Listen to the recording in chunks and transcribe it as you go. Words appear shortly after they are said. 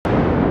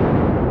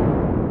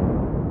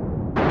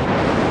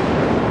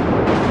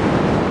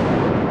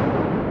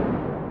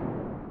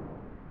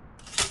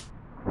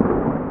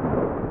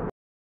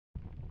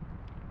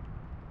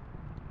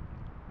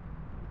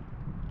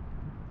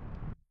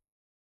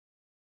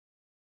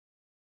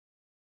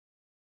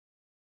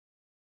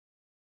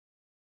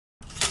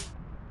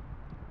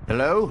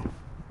Hello?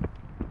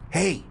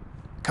 Hey,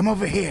 come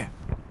over here.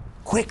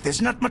 Quick,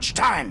 there's not much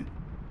time.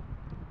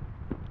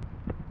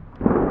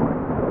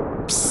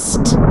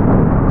 Psst!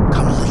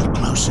 Come a little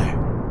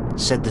closer,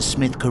 said the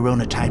Smith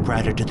Corona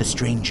typewriter to the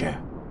stranger.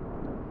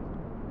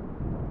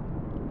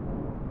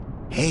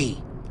 Hey,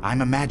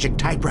 I'm a magic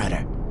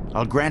typewriter.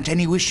 I'll grant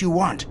any wish you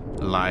want,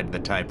 lied the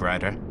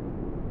typewriter.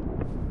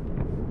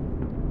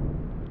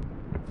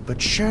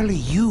 But surely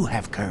you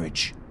have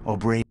courage, or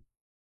brave.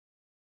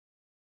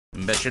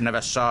 Bet you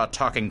never saw a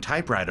talking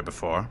typewriter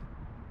before.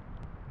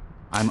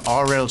 I'm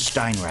R.L.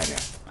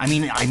 Steinwriter.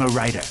 I'm a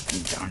writer.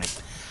 Darn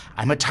it.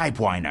 I'm a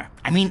typewiner.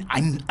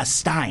 I'm a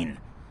Stein.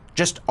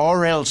 Just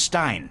R.L.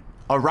 Stein.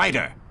 A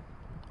writer.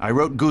 I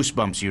wrote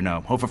Goosebumps, you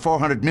know. Over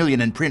 400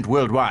 million in print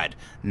worldwide.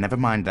 Never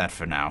mind that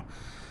for now.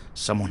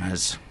 Something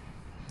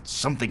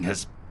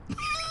has...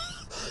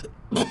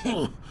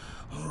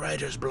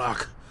 Writer's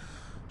block.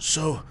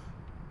 So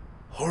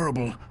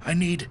horrible. I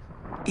need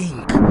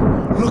ink.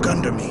 Look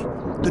under me.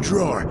 The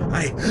drawer.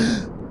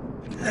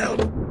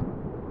 Help.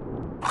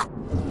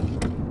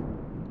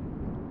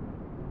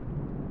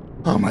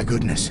 Oh my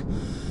goodness.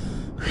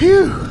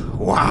 Phew.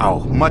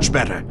 Wow. Much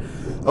better.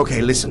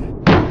 Okay,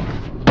 listen.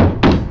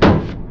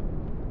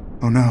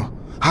 Oh no.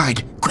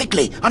 Hide.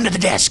 Quickly. Under the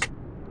desk.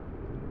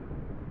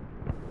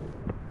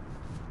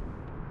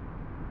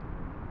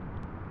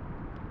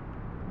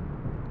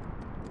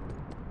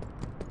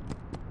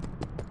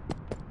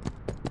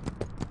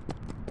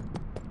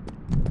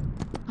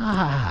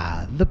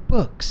 Ah, the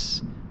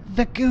books.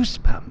 The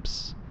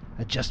Goosebumps.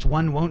 Just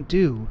one won't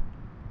do.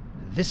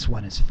 This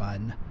one is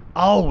fun.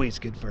 Always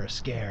good for a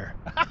scare.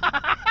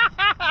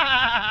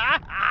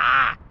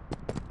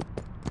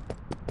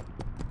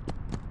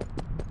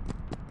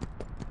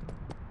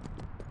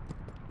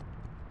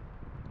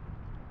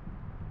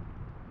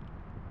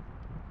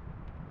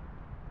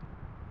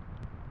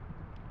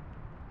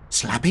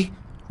 Slappy?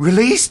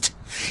 Released?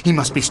 He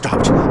must be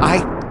stopped.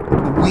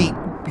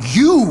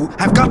 You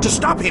have got to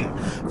stop him!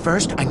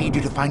 First, I need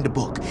you to find a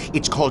book.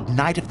 It's called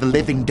Night of the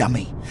Living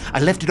Dummy. I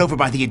left it over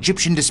by the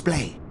Egyptian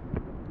display.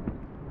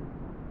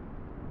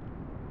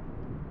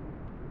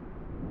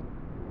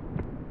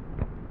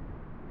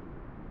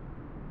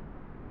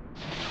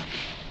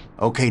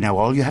 Okay, now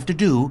all you have to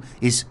do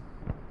is...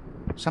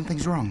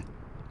 Something's wrong.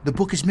 The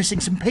book is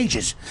missing some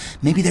pages.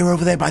 Maybe they're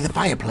over there by the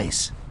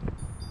fireplace.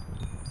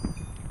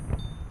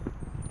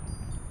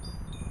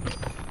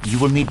 You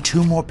will need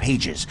 2 more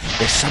pages.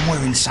 They're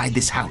somewhere inside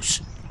this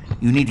house.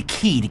 You need a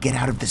key to get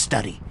out of the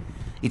study.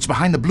 It's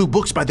behind the blue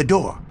books by the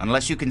door.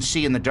 Unless you can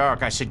see in the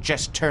dark, I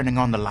suggest turning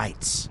on the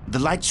lights. The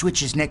light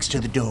switch is next to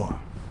the door.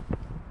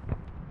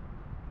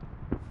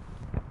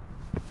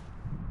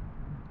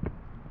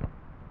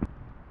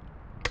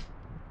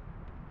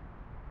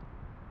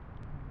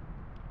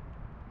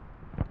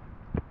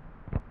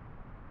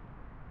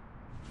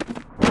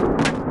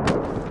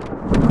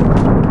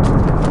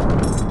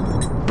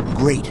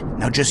 Great.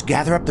 Now just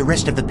gather up the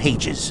rest of the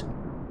pages.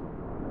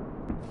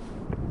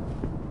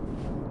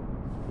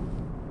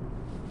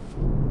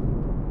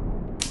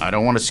 I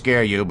don't want to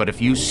scare you, but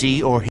if you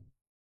see or hear...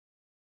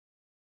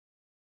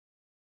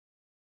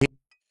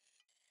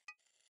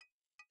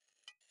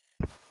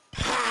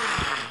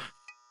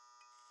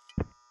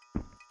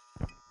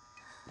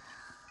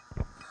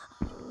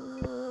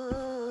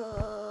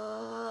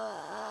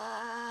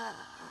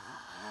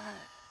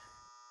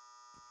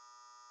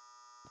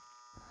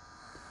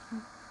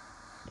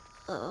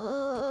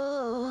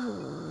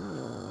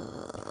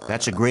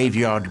 That's a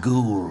graveyard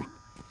ghoul.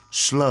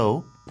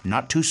 Slow,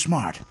 not too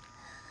smart.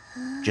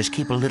 Just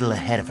keep a little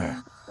ahead of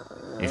her.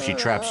 If she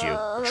traps you,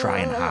 try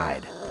and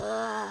hide.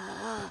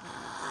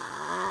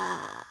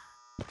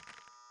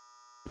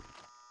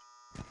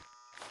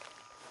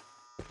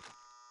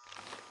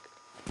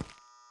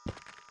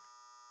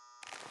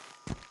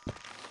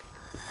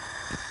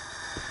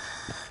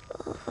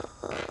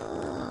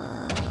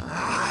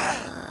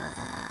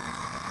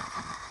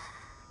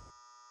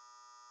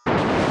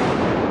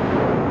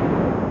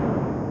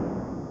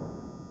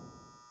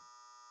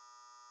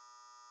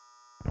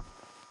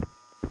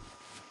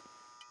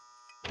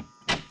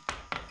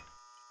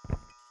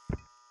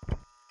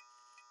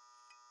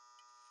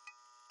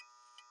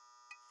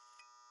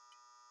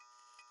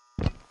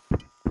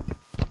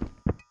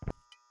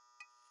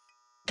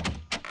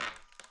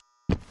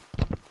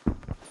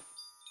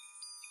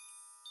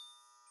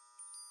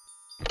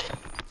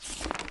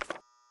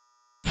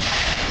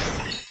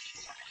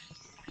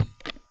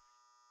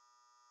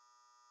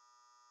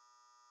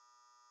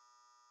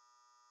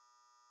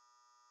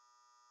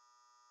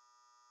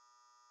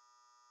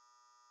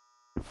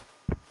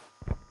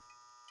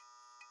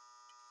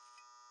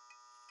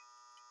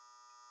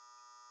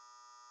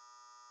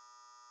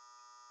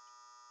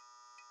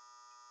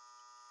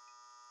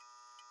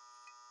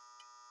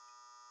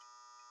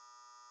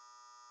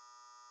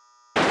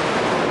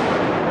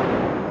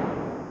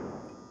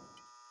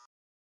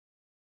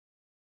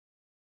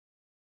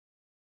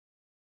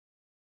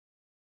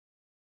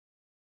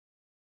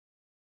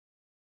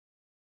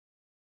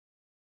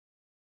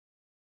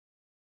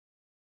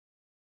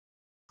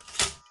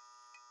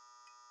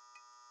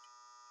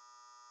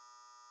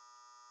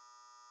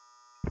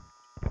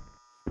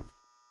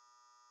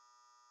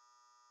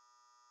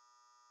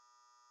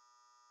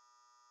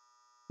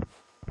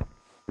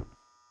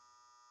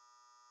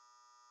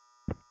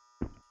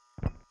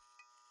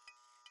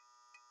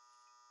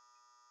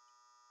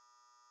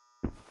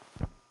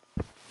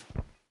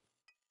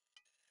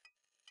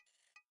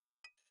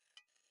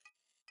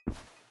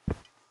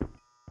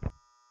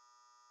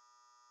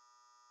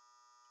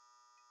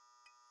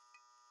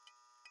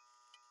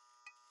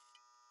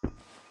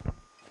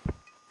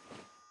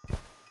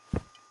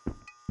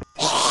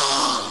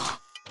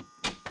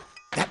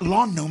 That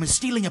lawn gnome is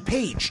stealing a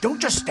page. Don't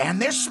just stand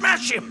there,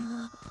 smash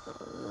him!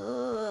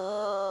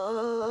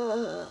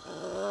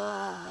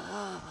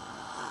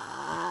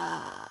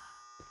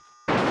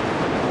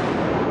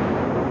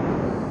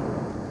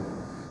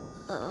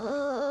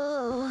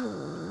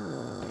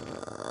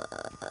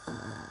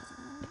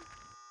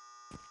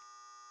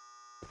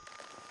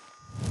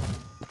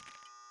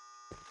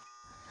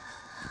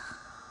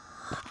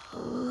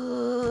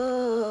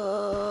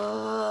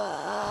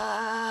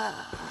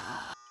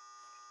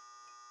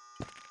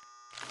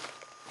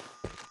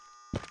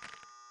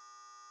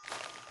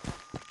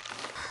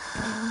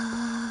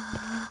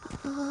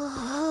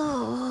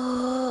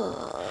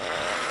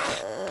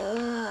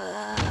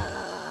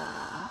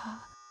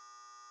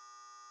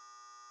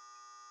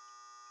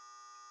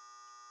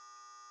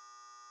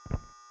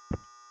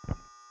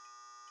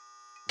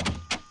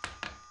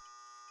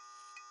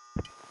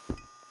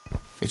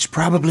 It's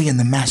probably in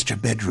the master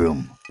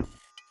bedroom.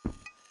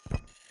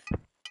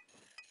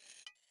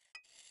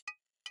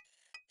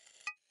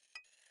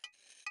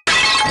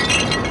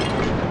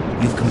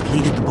 You've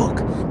completed the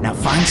book. Now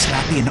find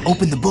Slappy and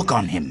open the book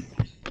on him.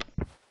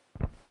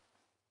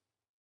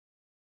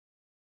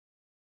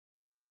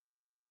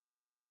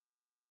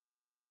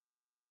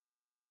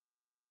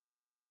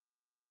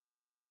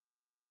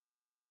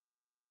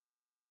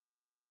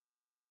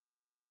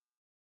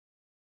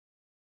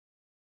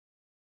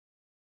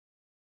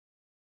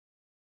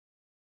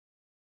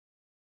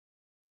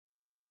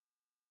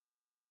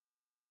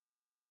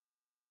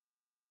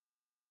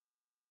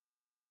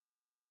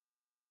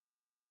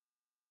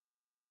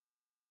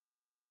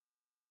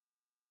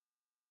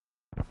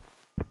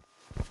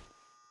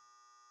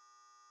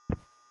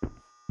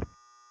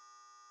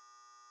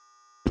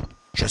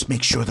 Just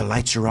make sure the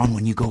lights are on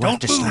when you go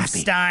after Slappy. Don't move,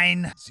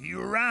 Stein. See you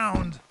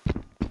around.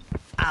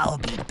 I'll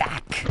be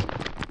back.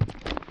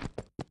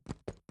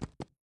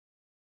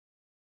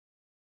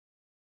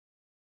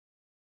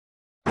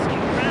 See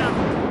you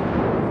around.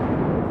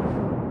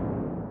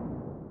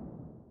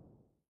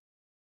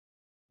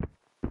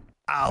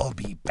 I'll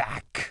be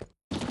back.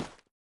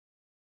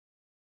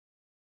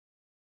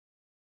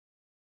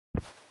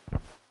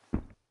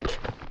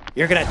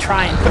 You're gonna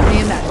try and put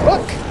me in that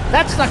book?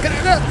 That's not gonna...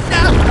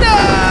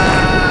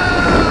 No!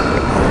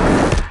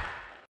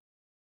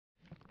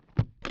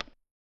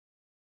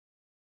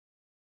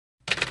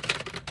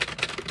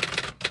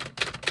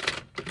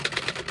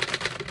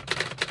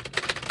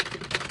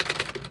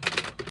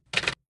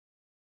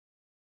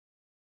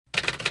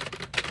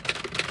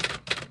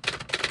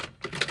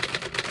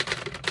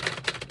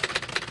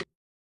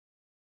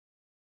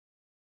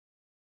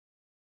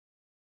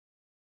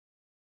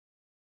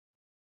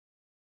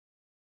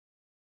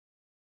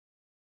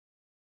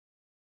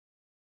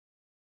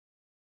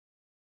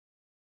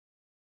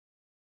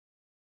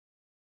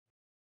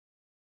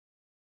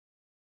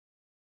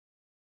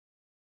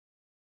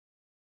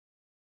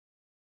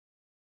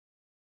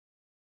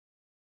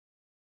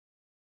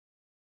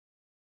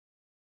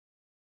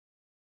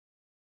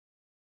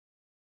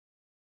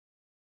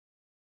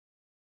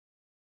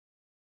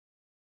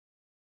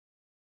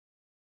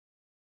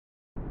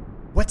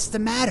 What's the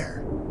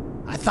matter?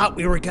 I thought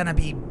we were gonna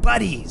be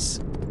buddies.